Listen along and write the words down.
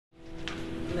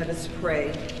Let us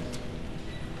pray.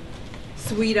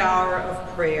 Sweet hour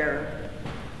of prayer,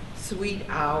 sweet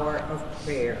hour of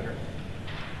prayer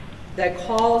that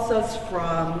calls us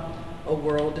from a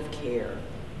world of care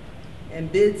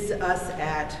and bids us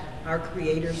at our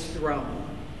Creator's throne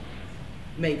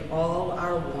make all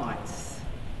our wants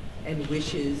and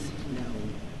wishes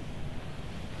known.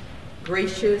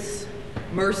 Gracious,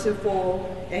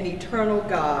 merciful, and eternal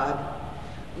God,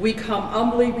 we come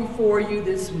humbly before you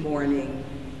this morning,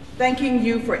 thanking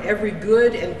you for every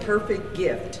good and perfect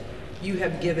gift you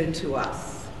have given to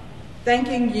us,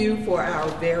 thanking you for our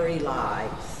very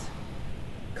lives.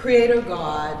 Creator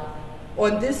God,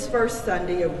 on this first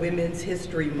Sunday of Women's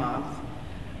History Month,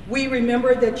 we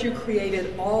remember that you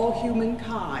created all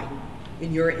humankind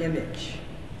in your image.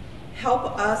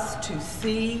 Help us to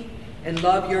see and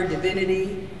love your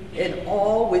divinity in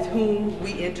all with whom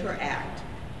we interact,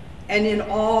 and in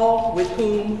all with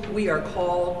whom we are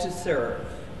called to serve.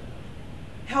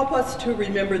 Help us to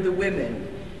remember the women,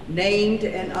 named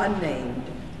and unnamed,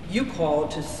 you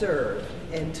called to serve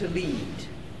and to lead.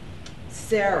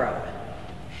 Sarah,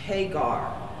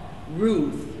 Hagar,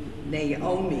 Ruth,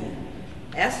 Naomi,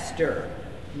 Esther,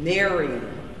 Mary,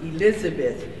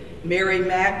 Elizabeth, Mary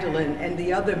Magdalene, and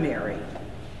the other Mary,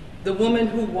 the woman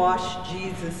who washed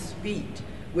Jesus' feet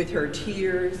with her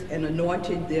tears and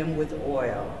anointed them with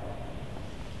oil.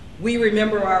 We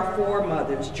remember our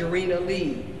foremothers, Jarena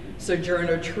Lee,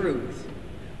 Sojourner Truth.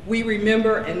 We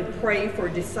remember and pray for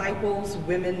disciples,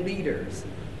 women leaders,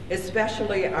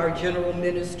 especially our General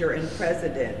Minister and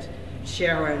President,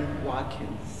 Sharon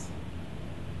Watkins.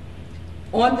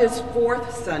 On this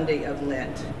fourth Sunday of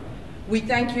Lent, we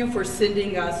thank you for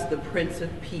sending us the Prince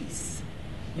of Peace,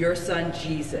 your Son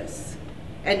Jesus,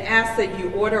 and ask that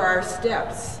you order our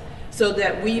steps so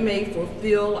that we may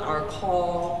fulfill our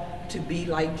call to be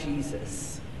like Jesus,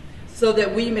 so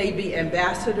that we may be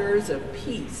ambassadors of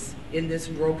peace in this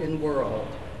broken world,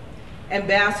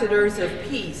 ambassadors of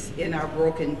peace in our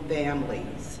broken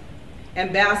families,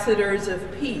 ambassadors of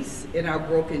peace in our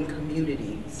broken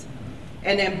communities,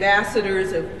 and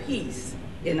ambassadors of peace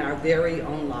in our very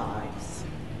own lives.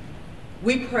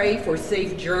 We pray for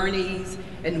safe journeys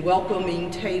and welcoming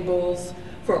tables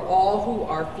for all who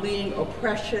are fleeing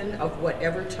oppression of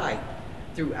whatever type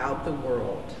throughout the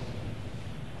world.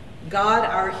 God,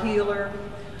 our healer,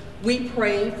 we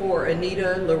pray for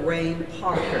Anita Lorraine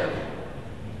Parker,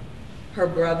 her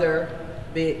brother,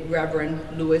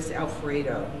 Reverend Luis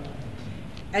Alfredo,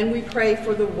 and we pray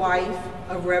for the wife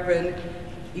of Reverend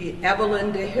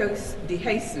Evelyn de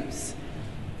Jesus.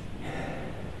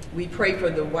 We pray for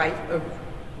the wife of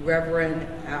Reverend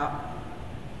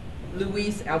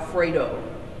Luis Alfredo,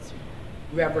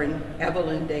 Reverend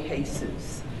Evelyn de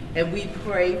Jesus. And we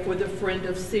pray for the friend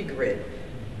of Sigrid,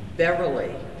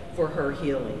 Beverly, for her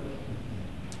healing.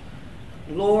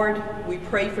 Lord, we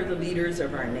pray for the leaders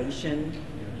of our nation,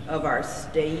 of our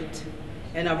state,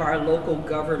 and of our local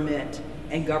government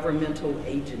and governmental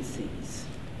agencies.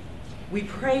 We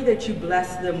pray that you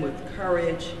bless them with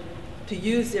courage to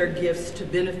use their gifts to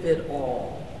benefit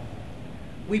all.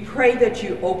 We pray that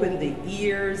you open the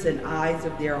ears and eyes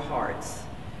of their hearts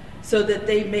so that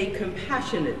they make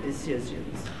compassionate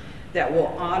decisions that will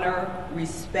honor,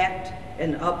 respect,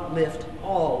 and uplift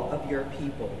all of your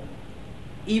people,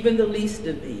 even the least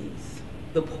of these,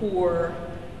 the poor,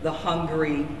 the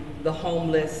hungry, the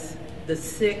homeless, the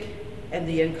sick, and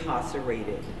the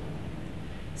incarcerated.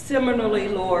 Similarly,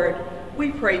 Lord,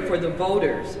 we pray for the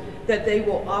voters that they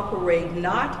will operate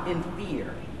not in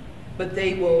fear, but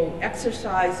they will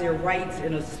exercise their rights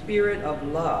in a spirit of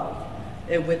love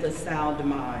and with a sound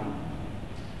mind.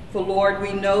 For Lord,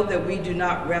 we know that we do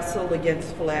not wrestle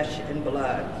against flesh and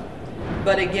blood,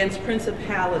 but against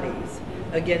principalities,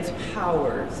 against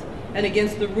powers, and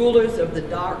against the rulers of the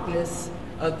darkness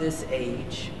of this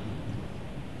age.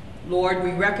 Lord,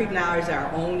 we recognize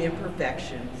our own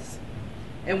imperfections,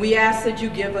 and we ask that you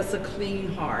give us a clean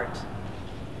heart.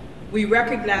 We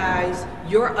recognize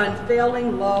your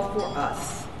unfailing love for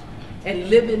us and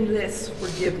limitless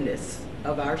forgiveness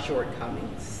of our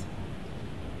shortcomings.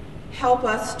 Help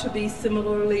us to be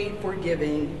similarly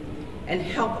forgiving and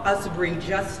help us bring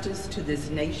justice to this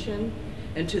nation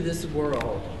and to this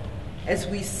world as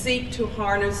we seek to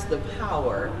harness the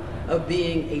power of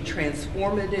being a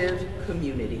transformative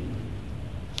community.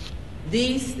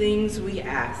 These things we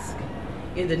ask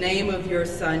in the name of your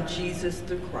Son, Jesus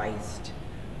the Christ,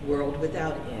 world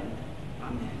without end.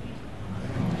 Amen.